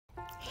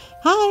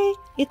Hi,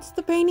 it's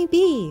the Brainy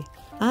Bee.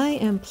 I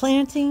am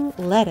planting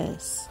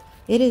lettuce.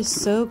 It is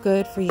so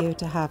good for you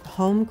to have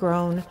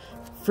homegrown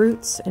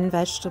fruits and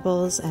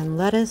vegetables, and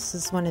lettuce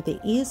is one of the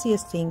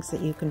easiest things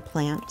that you can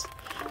plant.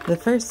 The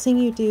first thing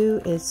you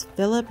do is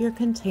fill up your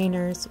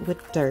containers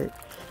with dirt.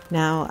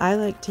 Now, I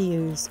like to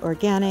use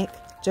organic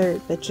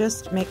dirt, but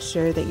just make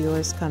sure that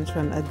yours comes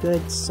from a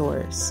good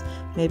source.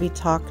 Maybe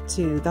talk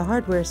to the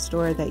hardware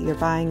store that you're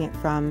buying it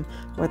from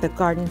or the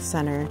garden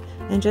center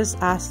and just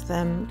ask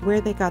them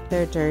where they got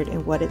their dirt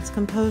and what it's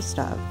composed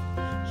of.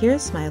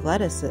 Here's my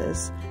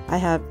lettuces. I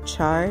have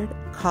chard,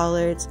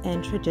 collards,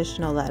 and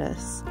traditional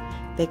lettuce.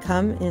 They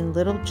come in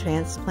little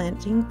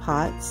transplanting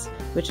pots,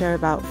 which are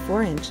about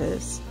 4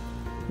 inches.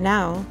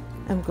 Now,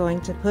 I'm going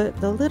to put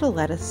the little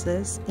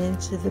lettuces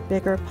into the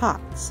bigger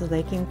pots so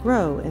they can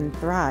grow and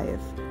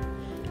thrive.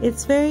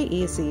 It's very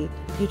easy.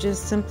 You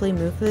just simply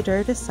move the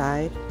dirt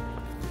aside,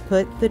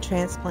 put the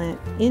transplant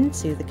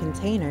into the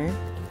container,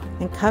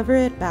 and cover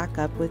it back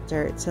up with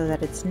dirt so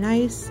that it's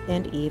nice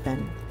and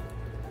even.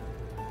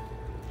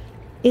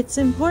 It's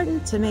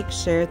important to make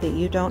sure that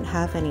you don't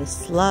have any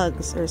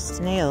slugs or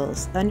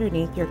snails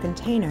underneath your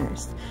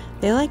containers.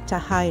 They like to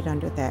hide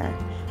under there,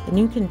 and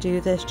you can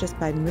do this just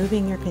by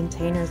moving your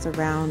containers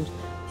around,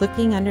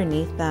 looking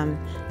underneath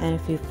them, and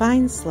if you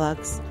find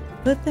slugs,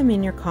 put them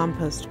in your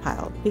compost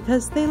pile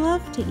because they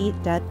love to eat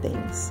dead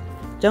things.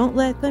 Don't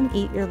let them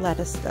eat your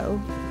lettuce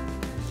though.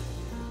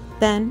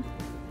 Then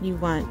you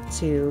want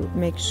to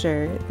make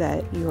sure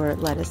that your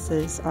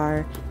lettuces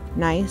are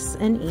nice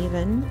and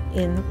even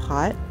in the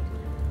pot,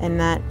 and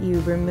that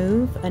you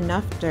remove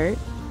enough dirt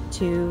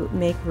to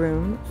make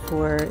room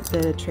for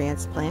the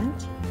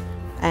transplant.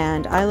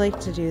 And I like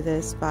to do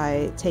this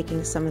by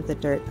taking some of the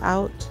dirt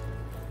out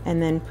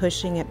and then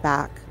pushing it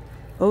back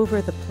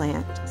over the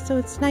plant so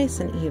it's nice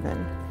and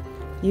even.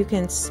 You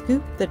can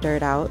scoop the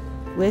dirt out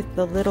with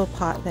the little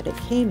pot that it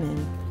came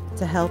in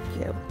to help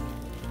you.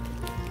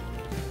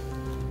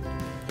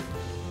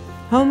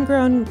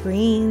 Homegrown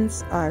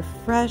greens are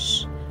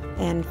fresh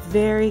and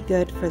very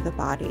good for the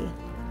body.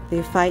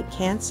 They fight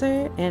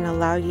cancer and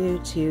allow you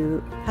to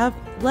have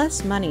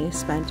less money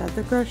spent at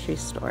the grocery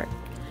store.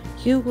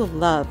 You will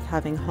love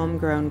having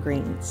homegrown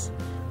greens.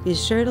 Be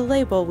sure to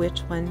label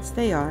which ones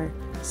they are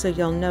so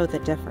you'll know the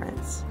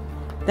difference.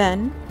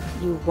 Then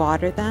you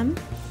water them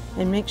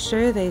and make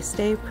sure they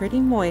stay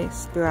pretty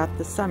moist throughout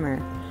the summer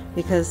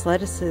because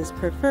lettuces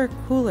prefer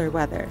cooler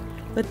weather,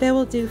 but they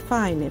will do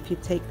fine if you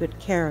take good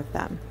care of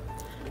them.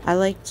 I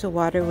like to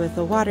water with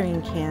a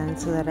watering can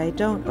so that I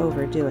don't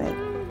overdo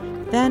it.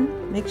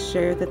 Then make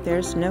sure that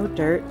there's no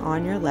dirt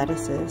on your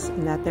lettuces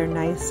and that they're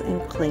nice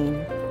and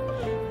clean.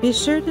 Be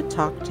sure to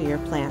talk to your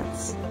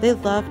plants. They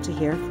love to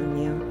hear from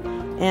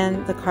you,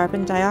 and the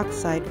carbon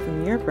dioxide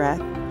from your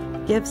breath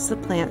gives the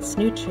plants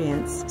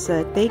nutrients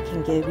so that they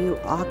can give you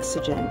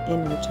oxygen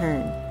in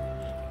return.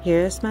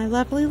 Here's my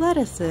lovely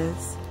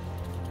lettuces.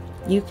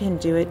 You can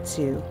do it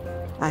too.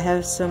 I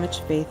have so much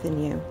faith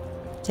in you.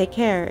 Take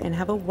care and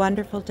have a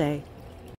wonderful day.